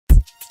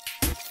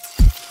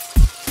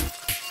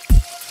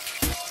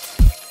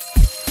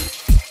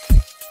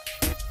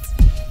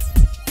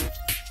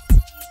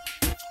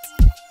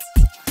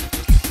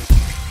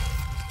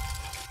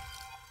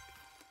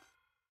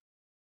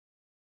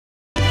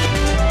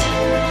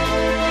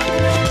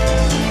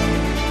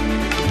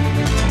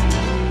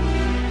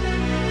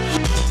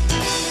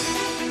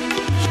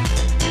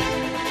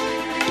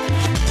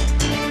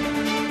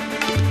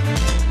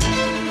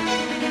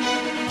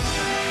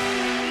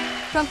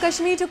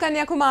Kashmir to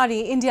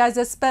Kanyakumari, India is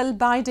a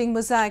spellbinding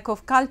mosaic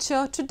of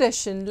culture,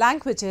 tradition,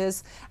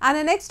 languages and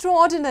an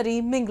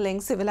extraordinary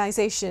mingling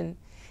civilization.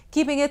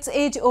 Keeping its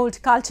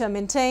age-old culture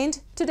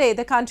maintained, today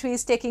the country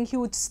is taking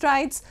huge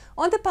strides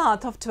on the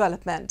path of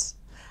development.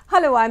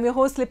 Hello, I'm your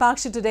host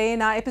Lipaksha. Today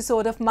in our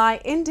episode of My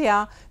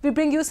India, we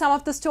bring you some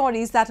of the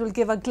stories that will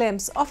give a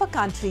glimpse of a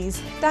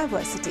country's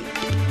diversity.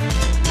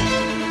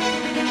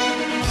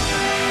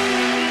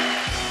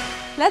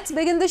 Let's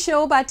begin the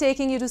show by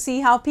taking you to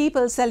see how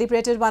people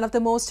celebrated one of the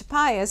most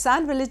pious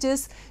and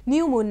religious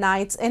new moon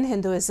nights in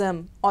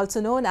Hinduism, also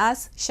known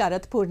as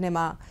Sharad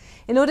Purnima.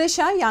 In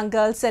Odisha, young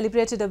girls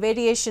celebrated a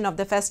variation of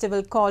the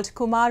festival called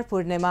Kumar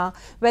Purnima,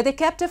 where they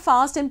kept a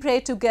fast and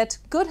prayed to get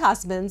good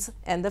husbands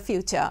in the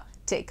future.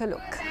 Take a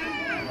look.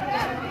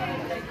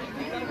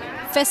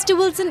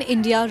 Festivals in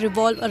India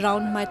revolve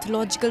around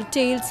mythological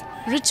tales,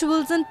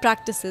 rituals and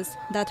practices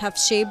that have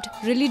shaped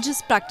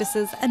religious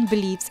practices and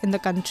beliefs in the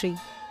country.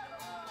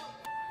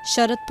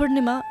 Sharad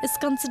Purnima is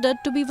considered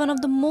to be one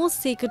of the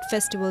most sacred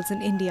festivals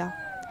in India.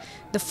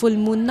 The full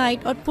moon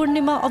night or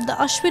Purnima of the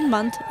Ashwin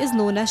month is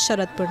known as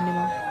Sharad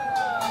Purnima.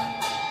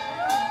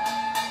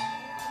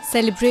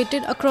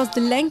 Celebrated across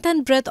the length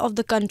and breadth of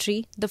the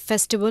country, the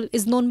festival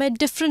is known by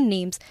different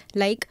names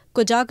like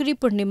Kojagari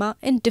Purnima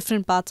in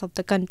different parts of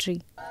the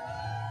country.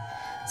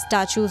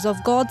 Statues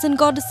of gods and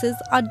goddesses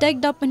are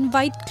decked up in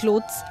white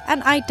clothes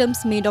and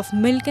items made of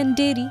milk and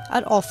dairy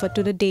are offered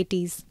to the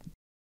deities.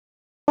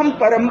 हम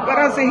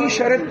परंपरा से ही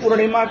शरद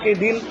पूर्णिमा के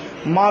दिन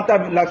माता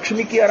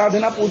लक्ष्मी की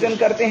आराधना पूजन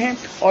करते हैं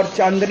और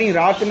चांदनी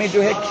रात में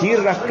जो है खीर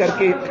रख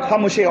करके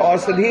हम उसे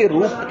औषधि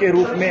रूप के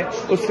रूप में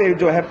उससे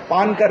जो है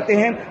पान करते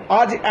हैं।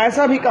 आज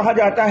ऐसा भी कहा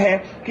जाता है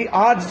कि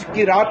आज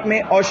की रात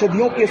में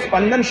औषधियों की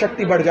स्पंदन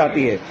शक्ति बढ़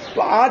जाती है।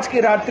 तो आज की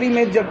रात्रि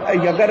में जब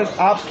अगर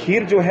आप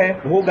खीर जो है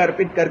भोग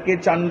अर्पित करके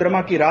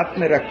चंद्रमा की रात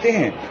में रखते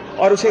हैं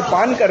और उसे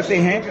पान करते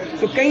हैं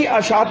तो कई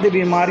असाध्य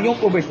बीमारियों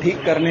को भी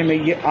ठीक करने में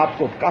ये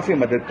आपको काफी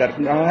मदद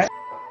कर रहा है।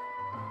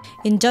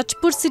 In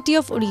Jajpur city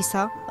of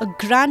Odisha, a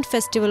grand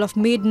festival of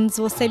maidens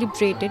was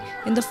celebrated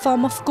in the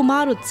form of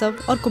Kumar Utsav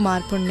or Kumar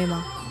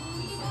Purnima.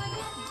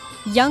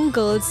 Young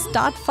girls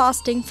start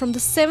fasting from the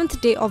 7th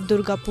day of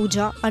Durga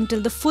Puja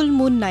until the full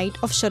moon night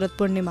of Sharad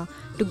Purnima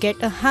to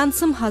get a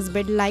handsome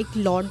husband like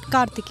Lord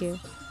Kartikeya,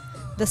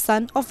 the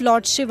son of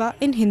Lord Shiva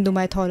in Hindu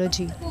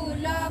mythology.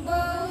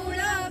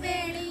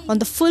 On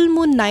the full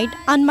moon night,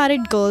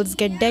 unmarried girls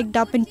get decked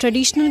up in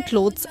traditional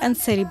clothes and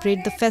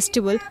celebrate the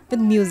festival with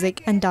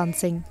music and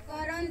dancing.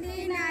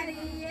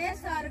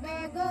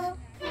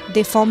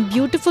 They form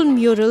beautiful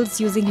murals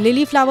using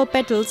lily flower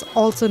petals,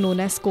 also known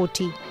as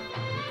koti.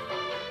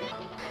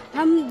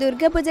 हम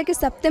दुर्गा पूजा के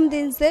सप्तम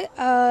दिन से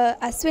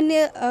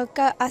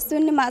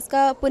अश्विन मास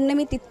का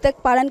पूर्णिमा तिथि तक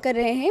पालन कर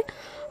रहे हैं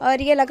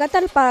और ये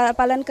लगातार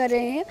पालन कर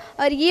रहे हैं।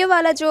 और ये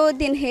वाला जो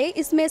दिन है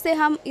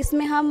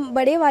इसमें हम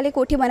बड़े वाले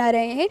कोठी बना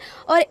रहे हैं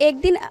और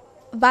एक दिन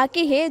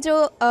बाकी है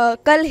जो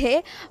कल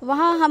है,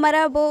 वहाँ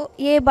हमारा वो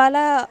ये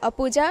वाला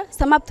पूजा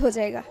समाप्त हो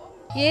जाएगा।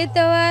 ये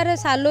त्यौहार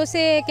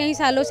कई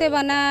सालों से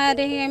बना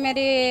रहे हैं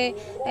मेरे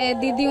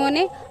दीदियों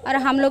ने और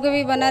हम लोग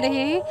भी बना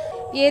रहे हैं।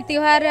 ये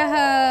त्यौहार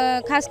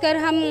खासकर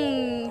हम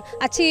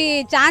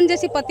अच्छी चांद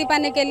जैसी पति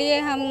पाने के लिए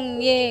हम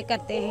ये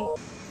करते हैं।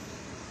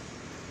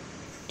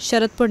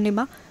 Sharad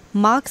Purnima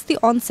marks the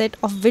onset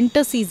of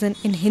winter season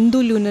in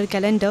Hindu lunar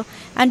calendar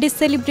and is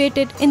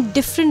celebrated in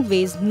different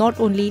ways not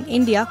only in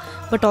India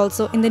but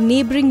also in the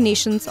neighboring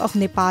nations of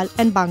Nepal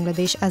and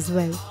Bangladesh as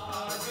well.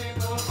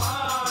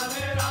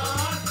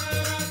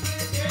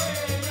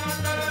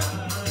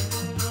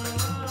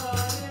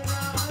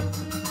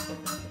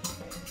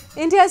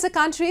 India is a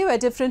country where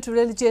different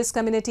religious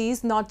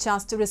communities not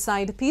just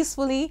reside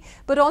peacefully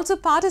but also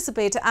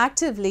participate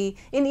actively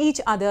in each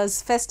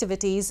other's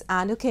festivities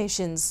and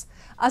occasions.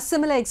 A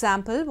similar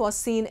example was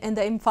seen in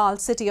the Imphal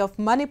city of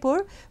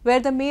Manipur,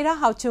 where the Mera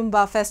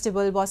Hauchumba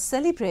festival was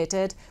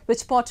celebrated,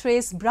 which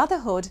portrays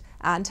brotherhood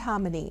and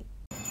harmony.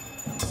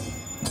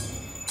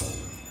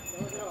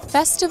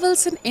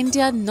 Festivals in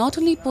India not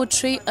only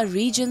portray a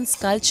region's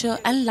culture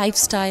and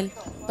lifestyle,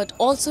 but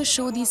also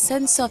show the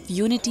sense of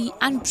unity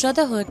and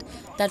brotherhood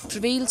that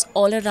prevails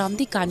all around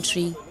the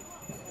country.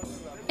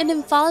 In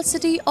Imphal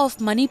city of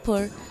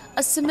Manipur,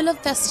 a similar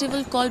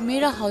festival called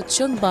Mera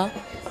Hauchumba,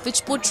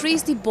 which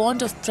portrays the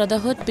bond of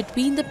brotherhood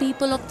between the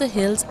people of the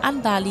hills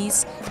and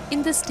valleys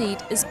in the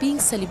state, is being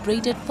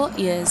celebrated for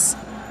years.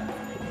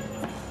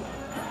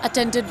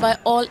 Attended by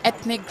all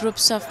ethnic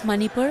groups of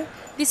Manipur,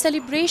 the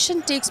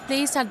celebration takes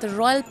place at the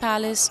royal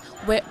palace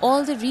where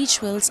all the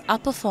rituals are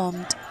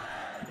performed.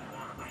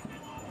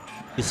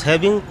 It's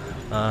having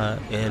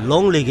a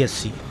long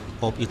legacy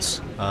of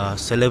its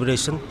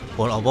celebration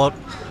for about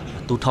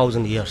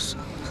 2000 years.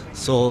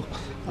 So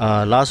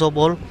last of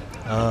all,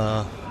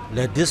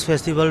 let this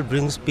festival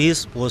brings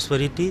peace,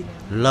 prosperity,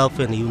 love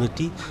and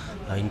unity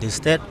in the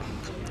state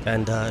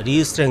and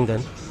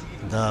re-strengthen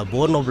the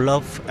bond of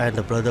love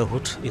and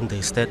brotherhood in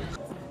the state.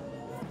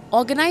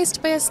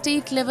 Organized by a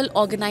state-level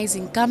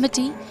organizing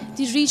committee,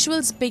 the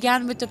rituals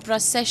began with a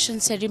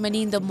procession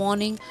ceremony in the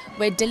morning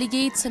where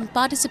delegates and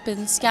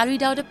participants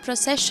carried out a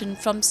procession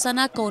from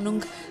Sana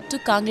Konung to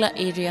Kangla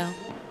area.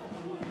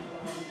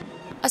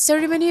 A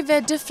ceremony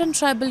where different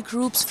tribal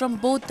groups from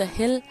both the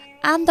hill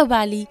and the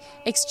valley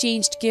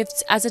exchanged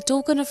gifts as a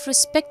token of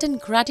respect and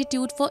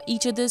gratitude for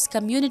each other's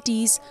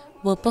communities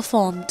were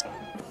performed.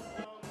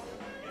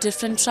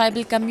 Different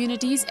tribal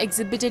communities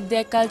exhibited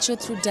their culture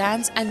through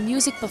dance and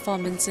music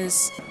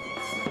performances.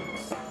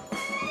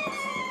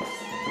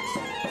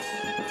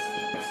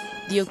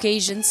 The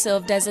occasion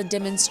served as a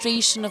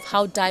demonstration of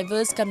how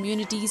diverse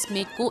communities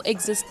may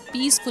coexist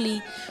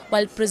peacefully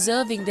while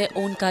preserving their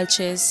own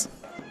cultures.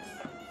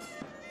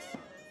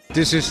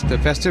 This is the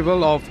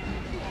festival of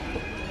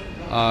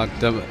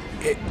the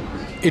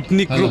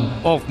ethnic group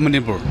of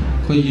Manipur.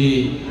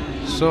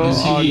 So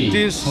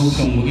this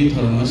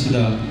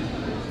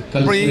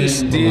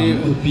brings the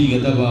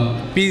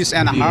peace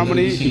and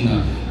harmony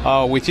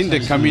within the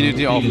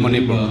community of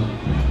Manipur.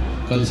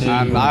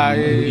 And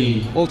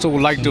I also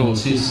would like to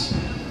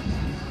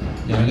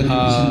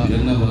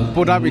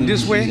put up in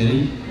this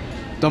way,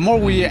 the more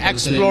we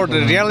explore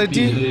the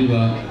reality,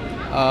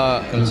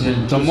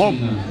 the more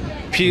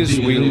peace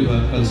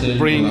will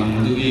bring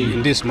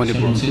in this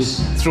Manipur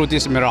through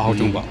this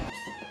Merahautumba.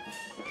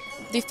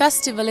 The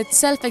festival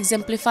itself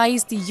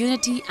exemplifies the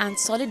unity and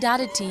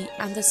solidarity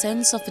and the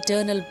sense of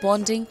eternal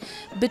bonding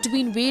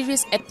between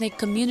various ethnic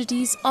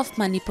communities of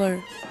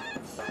Manipur.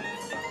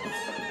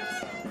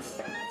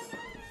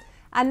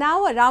 And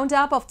now a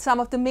roundup of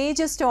some of the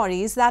major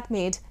stories that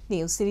made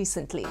news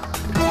recently.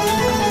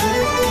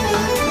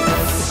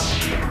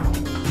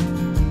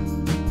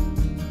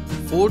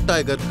 4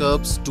 tiger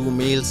cubs, 2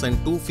 males and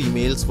 2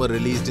 females were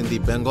released in the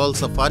Bengal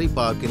Safari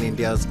Park in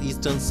India's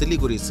eastern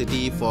Siliguri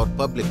city for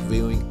public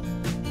viewing.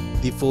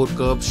 The 4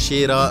 cubs,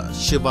 Shera,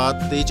 Shiva,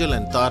 Tejal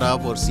and Tara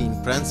were seen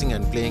prancing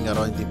and playing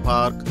around the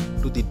park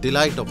to the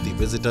delight of the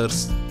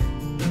visitors.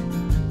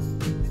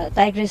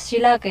 Tigress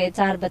Sheila के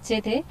 4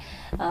 बच्चे थे,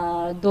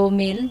 2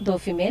 mail 2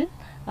 female,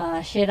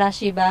 शेरा,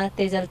 शिवा,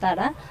 तेजल,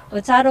 तारा। वो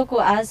चारों को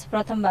आज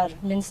प्रथम बार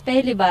means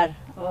पहली बार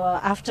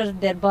after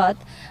their birth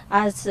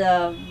आज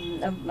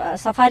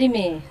सफारी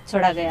में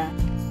छोड़ा गया।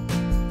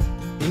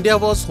 India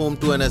was home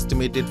to an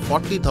estimated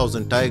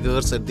 40,000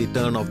 tigers at the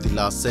turn of the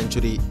last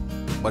century,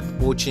 but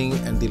poaching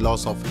and the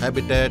loss of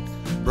habitat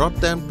brought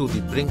them to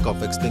the brink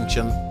of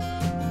extinction.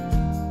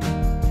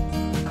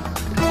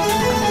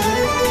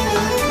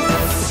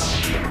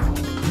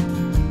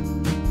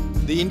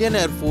 The Indian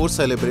Air Force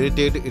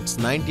celebrated its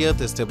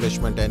 90th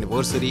establishment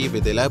anniversary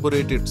with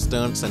elaborated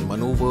stunts and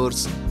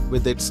maneuvers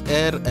with its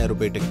air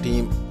aerobatic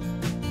team.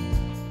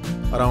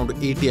 Around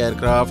 80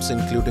 aircrafts,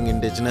 including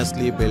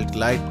indigenously built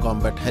light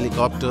combat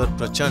helicopter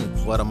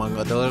Prachand, were among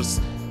others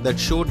that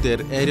showed their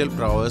aerial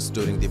prowess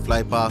during the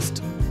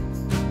flypast.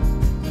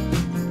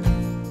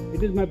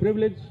 It is my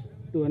privilege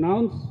to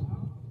announce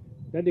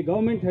that the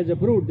government has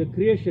approved the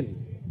creation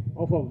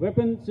of a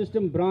weapon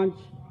system branch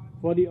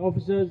for the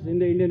officers in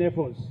the Indian Air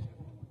Force.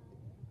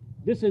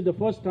 This is the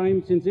first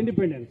time since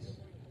independence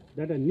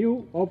that a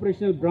new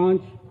operational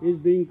branch is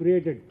being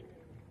created.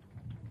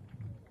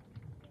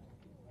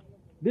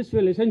 This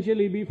will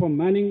essentially be for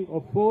manning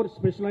of 4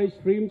 specialized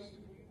streams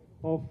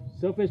of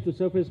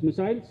surface-to-surface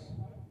missiles,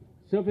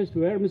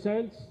 surface-to-air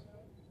missiles,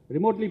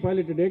 remotely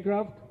piloted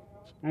aircraft,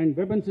 and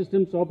weapon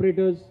systems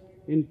operators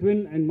in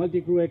twin and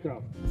multi-crew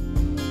aircraft.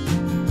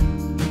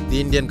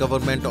 The Indian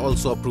government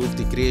also approved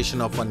the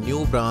creation of a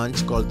new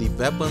branch called the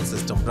Weapon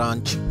System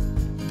Branch.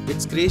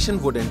 Its creation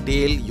would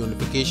entail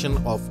unification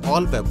of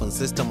all weapon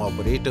system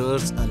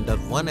operators under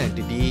one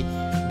entity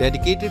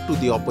dedicated to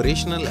the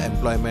operational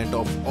employment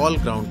of all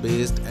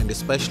ground-based and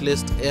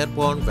specialist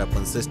airborne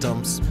weapon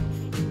systems.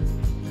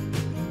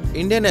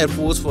 Indian Air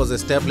Force was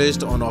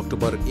established on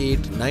October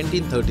 8,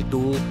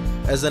 1932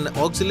 as an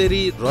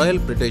auxiliary Royal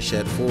British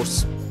Air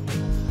Force.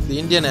 The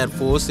Indian Air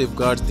Force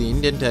safeguards the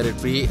Indian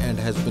territory and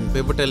has been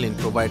pivotal in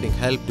providing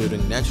help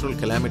during natural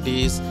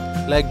calamities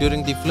like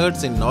during the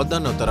floods in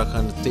northern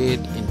Uttarakhand state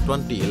in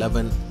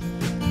 2011.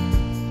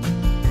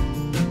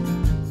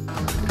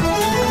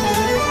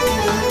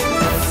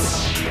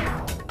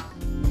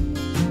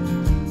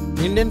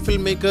 Indian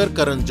filmmaker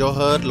Karan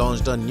Johar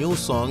launched a new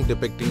song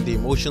depicting the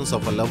emotions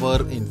of a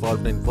lover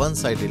involved in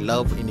one-sided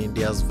love in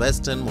India's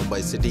western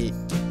Mumbai city.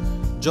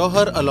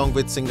 Johar, along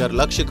with singer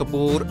Lakshya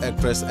Kapoor,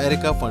 actress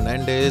Erica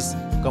Fernandez,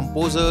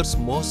 composers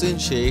Mohsin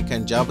Sheikh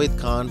and Javed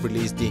Khan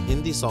released the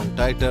Hindi song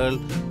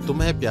titled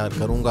 "Tumhe Pyar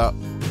Karunga."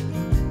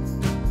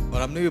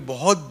 और हमने भी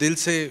बहुत दिल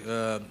से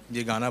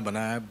ये गाना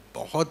बनाया है,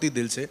 बहुत ही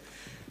दिल से।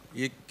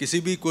 ये किसी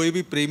भी कोई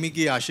भी प्रेमी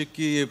की आशिक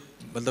की ये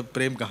मतलब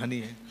प्रेम कहानी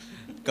है।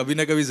 कभी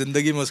ना कभी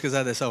जिंदगी में उसके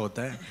साथ ऐसा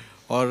होता है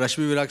और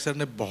रश्मि विराग सर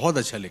ने बहुत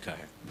अच्छा लिखा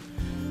है।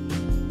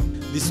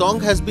 The song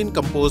has been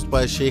composed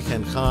by Sheikh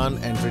and Khan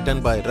and written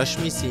by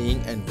Rashmi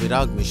Singh and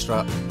Virag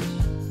Mishra.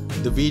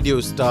 The video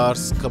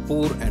stars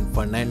Kapoor and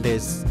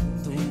Fernandez.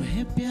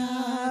 तुम्हें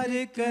प्यार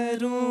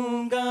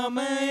करूंगा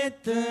मैं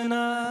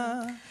इतना,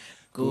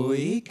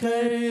 कोई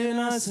कर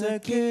ना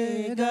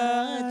सकेगा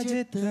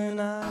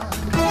जितना।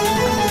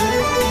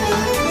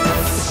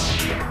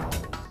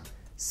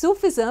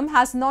 Sufism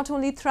has not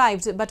only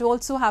thrived but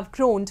also have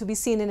grown to be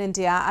seen in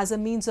India as a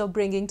means of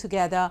bringing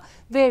together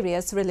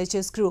various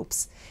religious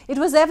groups. It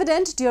was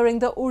evident during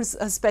the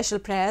Urs special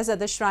prayers at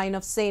the shrine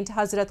of Saint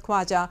Hazrat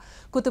Khwaja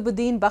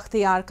Qutbuddin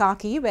Bakhtiyar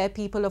Kaki, where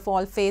people of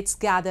all faiths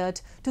gathered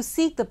to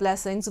seek the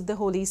blessings of the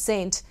holy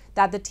saint,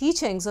 that the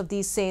teachings of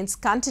these saints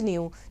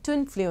continue to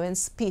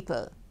influence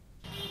people.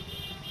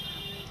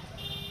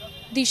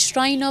 The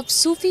shrine of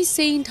Sufi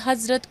Saint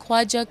Hazrat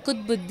Khwaja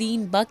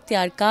Qutbuddin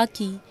Bakhtiyar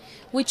Kaki,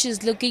 which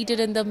is located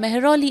in the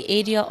Mehrauli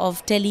area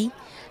of Delhi,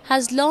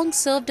 has long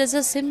served as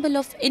a symbol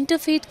of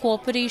interfaith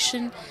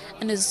cooperation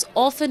and is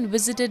often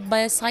visited by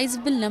a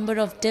sizable number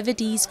of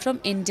devotees from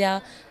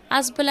India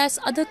as well as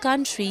other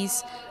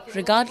countries,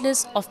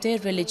 regardless of their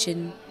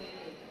religion.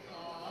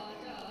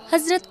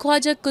 Hazrat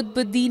Khwaja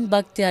Qutbuddin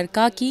Bakhtiyar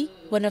Kaki,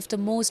 one of the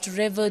most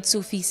revered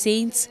Sufi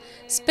saints,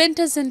 spent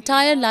his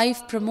entire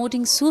life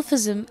promoting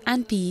Sufism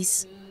and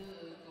peace.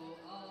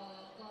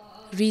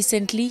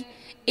 Recently,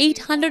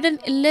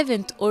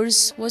 811th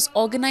Urs was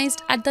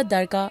organized at the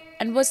Dargah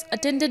and was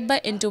attended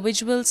by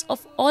individuals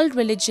of all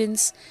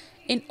religions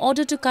in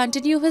order to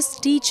continue his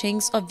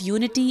teachings of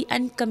unity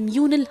and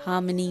communal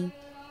harmony.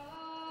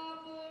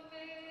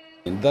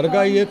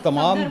 दरगाह ये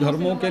तमाम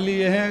धर्मों के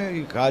लिए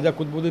हैं। ख्वाजा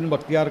कुतुबुद्दीन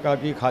बख्तियार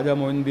काकी, ख्वाजा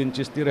मोइनुद्दीन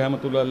चिश्ती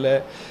रहमतुल्लाह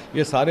अलैह,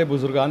 ये सारे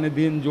बुजुर्गान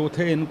दीन जो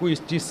थे, इनको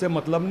इस चीज़ से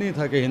मतलब नहीं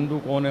था कि हिंदू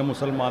कौन है,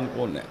 मुसलमान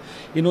कौन है।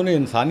 इन्होंने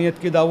इंसानियत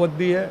की दावत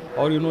दी है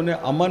और इन्होंने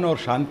अमन और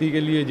शांति के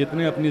लिए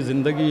जितने अपनी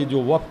ज़िंदगी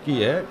जो वक़्फ़ की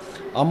है,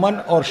 अमन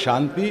और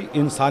शांति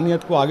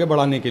इंसानियत को आगे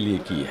बढ़ाने के लिए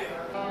की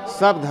है।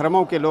 सब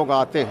धर्मों के लोग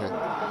आते हैं,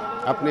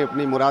 अपनी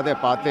अपनी मुरादें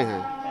पाते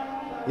हैं,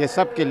 ये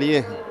सब के लिए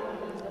हैं।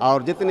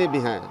 और जितने भी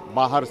हैं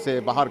बाहर से,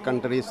 बाहर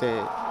कंट्री से,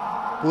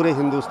 पूरे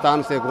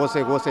हिंदुस्तान से,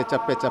 गोसे गोसे,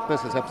 चप्पे चप्पे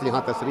से सब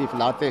यहाँ तशरीफ़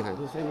लाते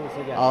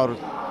हैं और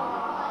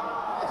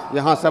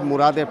यहाँ सब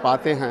मुरादें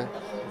पाते हैं।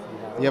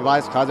 ये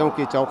वाइस ख्वाजों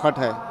की चौखट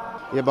है,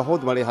 ये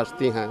बहुत बड़ी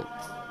हस्ती हैं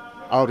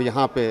और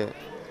यहाँ पे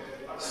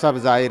सब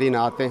ज़ायरीन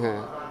आते हैं,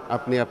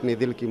 अपनी अपनी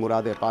दिल की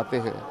मुरादें पाते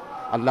हैं।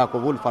 अल्लाह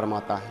कबूल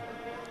फरमाता है,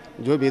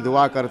 जो भी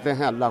दुआ करते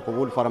हैं अल्लाह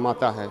कबूल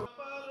फरमाता है।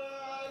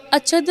 A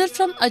chadar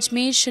from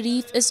Ajmer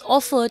Sharif is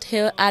offered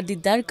here at the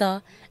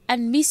Dargah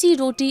and misi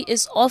roti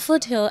is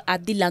offered here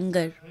at the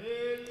Langar.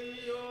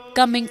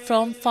 Coming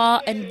from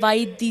far and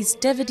wide, these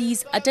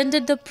devotees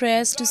attended the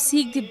prayers to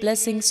seek the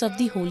blessings of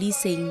the holy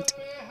saint.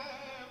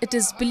 It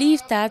is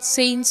believed that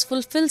saints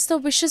fulfills the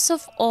wishes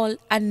of all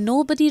and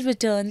nobody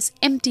returns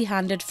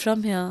empty-handed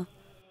from here.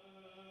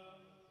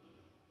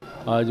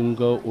 आज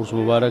उनका उर्स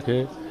मुबारक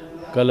है।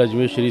 कल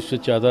अजमेर शरीफ से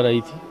चादर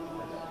आई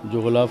थी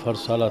जो गुलाब हर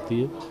साल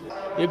आती है।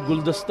 एक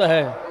गुलदस्ता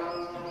है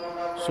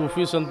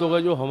सूफ़ी संतों का,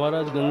 जो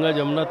हमारा गंगा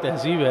जमुना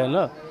तहजीब है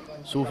ना,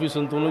 सूफ़ी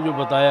संतों ने जो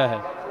बताया है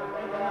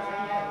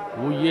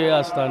वो ये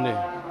आस्थाने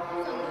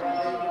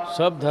हैं।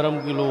 सब धर्म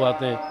के लोग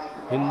आते हैं,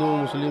 हिंदू,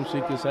 मुस्लिम,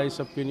 सिख, ईसाई,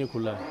 सबके लिए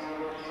खुला है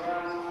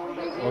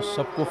और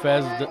सबको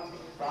फैज़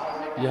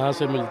यहाँ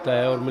से मिलता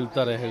है और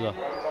मिलता रहेगा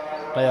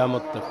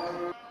क़यामत तक।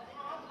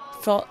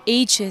 For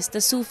ages, the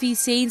Sufi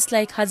saints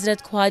like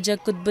Hazrat Khwaja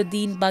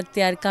Qutbuddin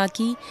Bakhtiyar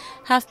Kaki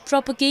have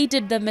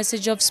propagated the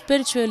message of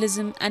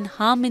spiritualism and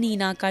harmony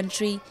in our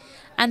country,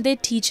 and their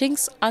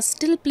teachings are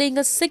still playing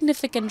a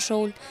significant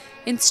role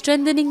in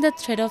strengthening the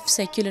thread of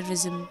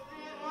secularism.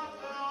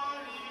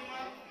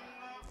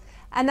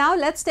 And now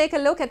let's take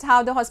a look at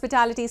how the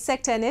hospitality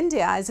sector in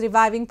India is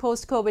reviving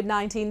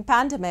post-COVID-19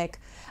 pandemic.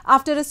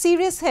 After a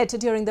serious hit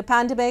during the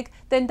pandemic,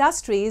 the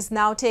industry is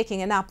now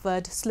taking an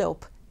upward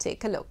slope.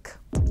 Take a look.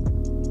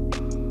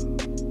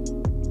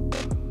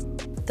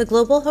 The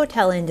global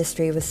hotel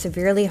industry was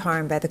severely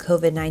harmed by the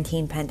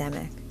COVID-19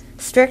 pandemic.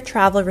 Strict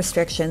travel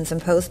restrictions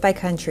imposed by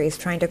countries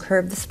trying to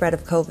curb the spread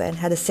of COVID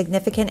had a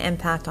significant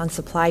impact on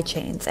supply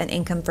chains and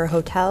income for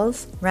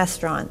hotels,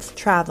 restaurants,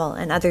 travel,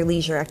 and other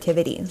leisure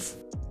activities.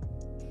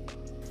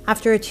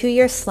 After a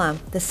 2-year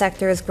slump, the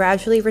sector is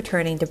gradually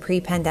returning to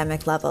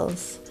pre-pandemic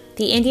levels.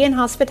 The Indian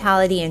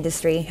hospitality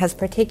industry has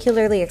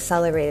particularly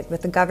accelerated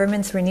with the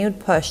government's renewed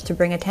push to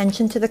bring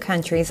attention to the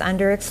country's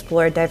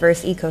underexplored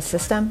diverse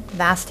ecosystem,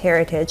 vast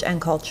heritage,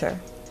 and culture.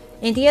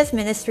 India's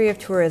Ministry of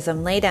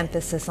Tourism laid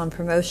emphasis on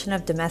promotion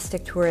of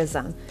domestic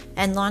tourism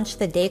and launched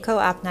the Dekho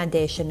Apna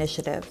Desh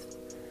initiative.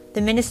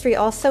 The ministry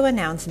also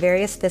announced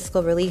various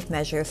fiscal relief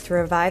measures to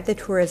revive the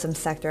tourism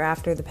sector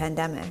after the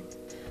pandemic.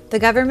 The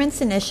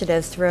government's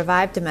initiatives to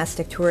revive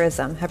domestic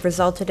tourism have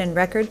resulted in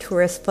record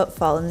tourist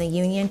footfall in the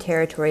Union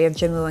Territory of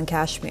Jammu and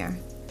Kashmir.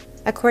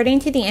 According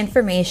to the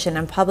Information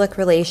and Public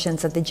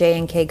Relations of the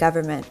J&K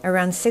government,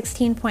 around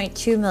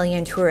 16.2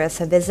 million tourists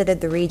have visited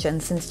the region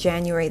since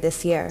January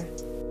this year.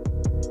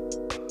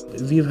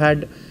 We've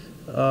had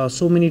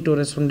so many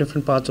tourists from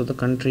different parts of the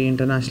country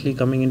internationally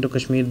coming into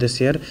Kashmir this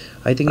year.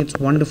 I think it's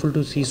wonderful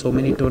to see so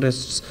many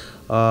tourists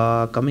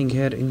coming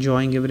here,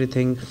 enjoying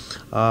everything.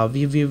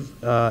 We've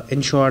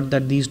ensured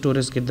that these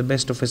tourists get the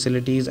best of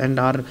facilities, and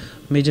our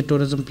major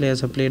tourism players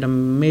have played a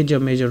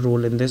major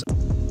role in this.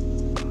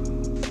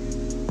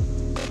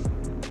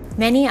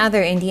 Many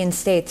other Indian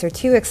states are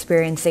too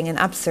experiencing an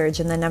upsurge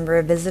in the number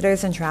of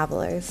visitors and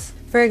travelers.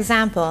 For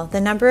example,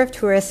 the number of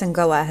tourists in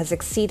Goa has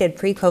exceeded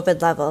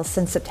pre-COVID levels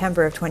since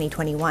September of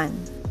 2021.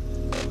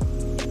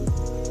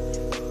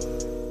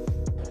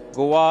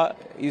 Goa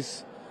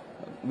is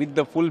with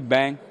the full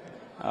bang,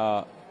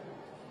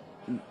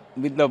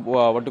 with the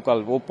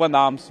open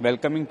arms,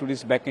 welcoming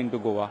tourists back into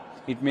Goa.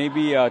 It may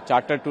be a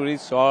charter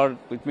tourists or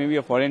it may be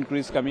a foreign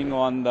tourist coming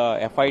on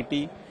the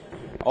FIT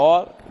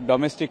or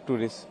domestic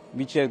tourists,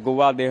 which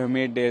Goa they have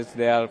made as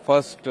their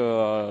first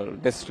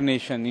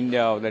destination,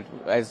 India, that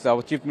as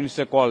our Chief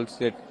Minister calls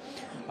it,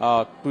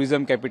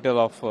 tourism capital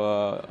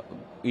of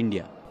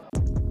India.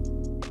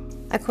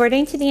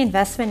 According to the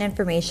Investment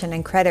Information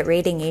and Credit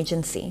Rating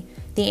Agency,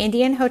 the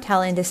Indian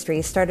hotel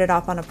industry started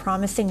off on a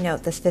promising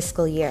note this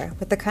fiscal year,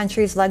 with the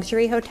country's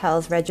luxury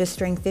hotels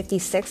registering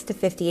 56 to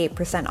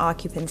 58%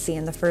 occupancy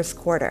in the first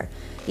quarter,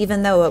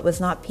 even though it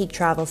was not peak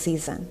travel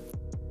season.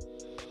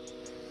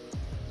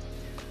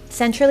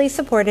 Centrally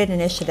supported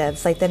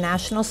initiatives like the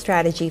National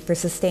Strategy for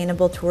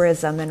Sustainable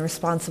Tourism and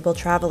Responsible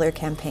Traveler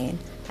campaign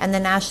and the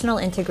National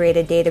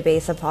Integrated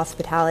Database of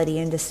Hospitality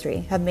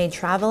Industry have made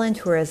travel and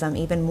tourism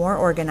even more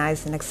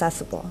organized and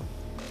accessible.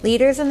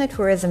 Leaders in the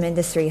tourism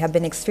industry have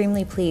been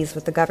extremely pleased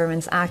with the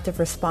government's active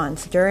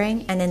response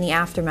during and in the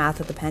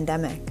aftermath of the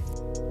pandemic.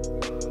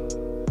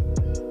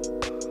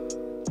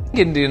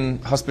 Indian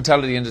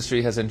hospitality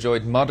industry has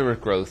enjoyed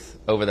moderate growth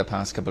over the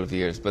past couple of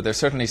years, but there's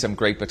certainly some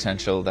great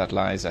potential that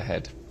lies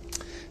ahead.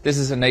 This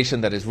is a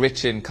nation that is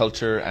rich in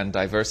culture and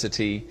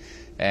diversity.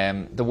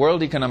 The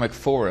World Economic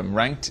Forum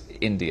ranked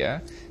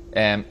India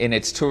in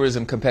its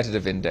Tourism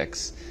Competitive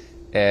Index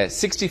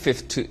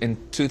 65th in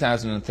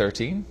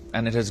 2013,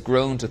 and it has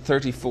grown to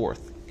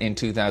 34th in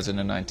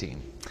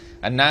 2019.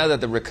 And now that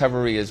the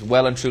recovery is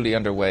well and truly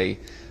underway,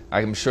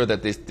 I am sure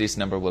that this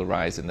number will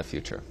rise in the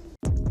future.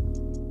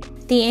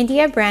 The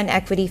India Brand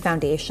Equity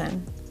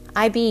Foundation,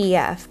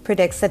 IBEF,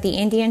 predicts that the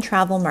Indian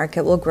travel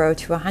market will grow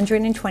to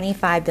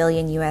 $125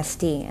 billion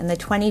USD in the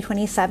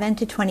 2027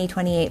 to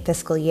 2028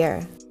 fiscal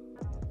year.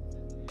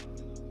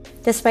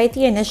 Despite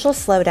the initial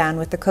slowdown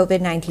with the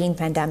COVID-19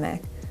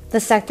 pandemic, the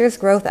sector's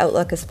growth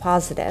outlook is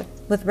positive,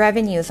 with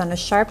revenues on a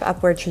sharp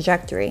upward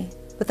trajectory.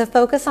 With a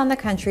focus on the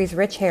country's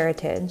rich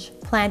heritage,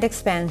 planned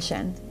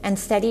expansion, and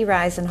steady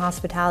rise in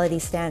hospitality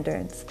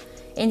standards,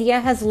 India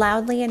has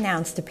loudly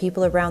announced to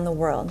people around the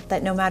world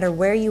that no matter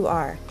where you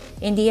are,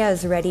 India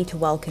is ready to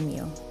welcome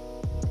you.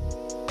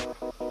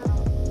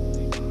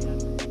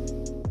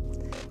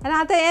 And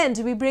at the end,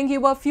 we bring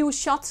you a few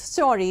short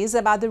stories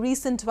about the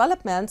recent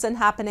developments and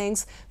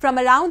happenings from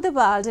around the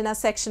world in a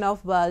section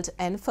of World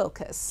in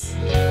Focus.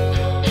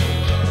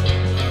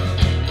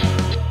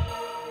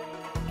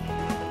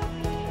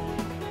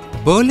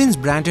 Berlin's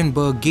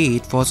Brandenburg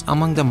Gate was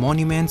among the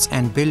monuments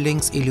and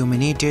buildings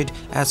illuminated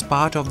as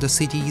part of the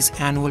city's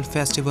annual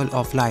Festival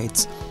of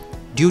Lights.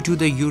 Due to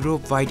the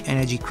Europe-wide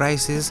energy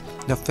crisis,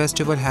 the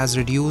festival has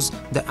reduced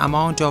the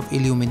amount of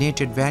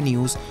illuminated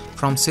venues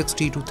from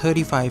 60 to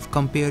 35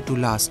 compared to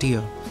last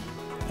year.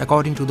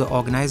 According to the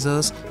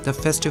organizers, the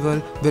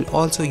festival will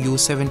also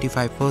use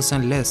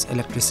 75% less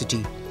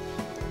electricity.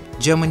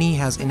 Germany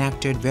has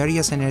enacted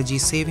various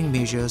energy-saving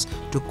measures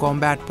to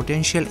combat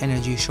potential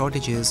energy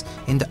shortages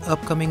in the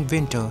upcoming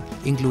winter,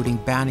 including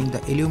banning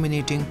the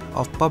illuminating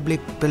of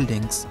public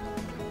buildings.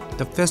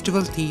 The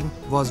festival theme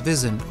was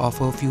Vision of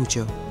Our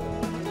Future.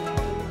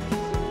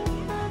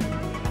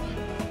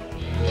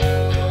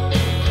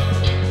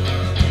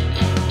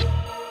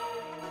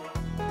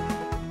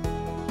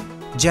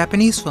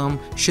 Japanese firm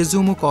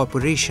Shizumu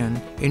Corporation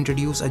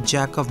introduced a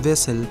jack-up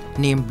vessel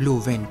named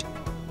Blue Wind.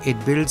 It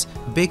builds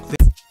big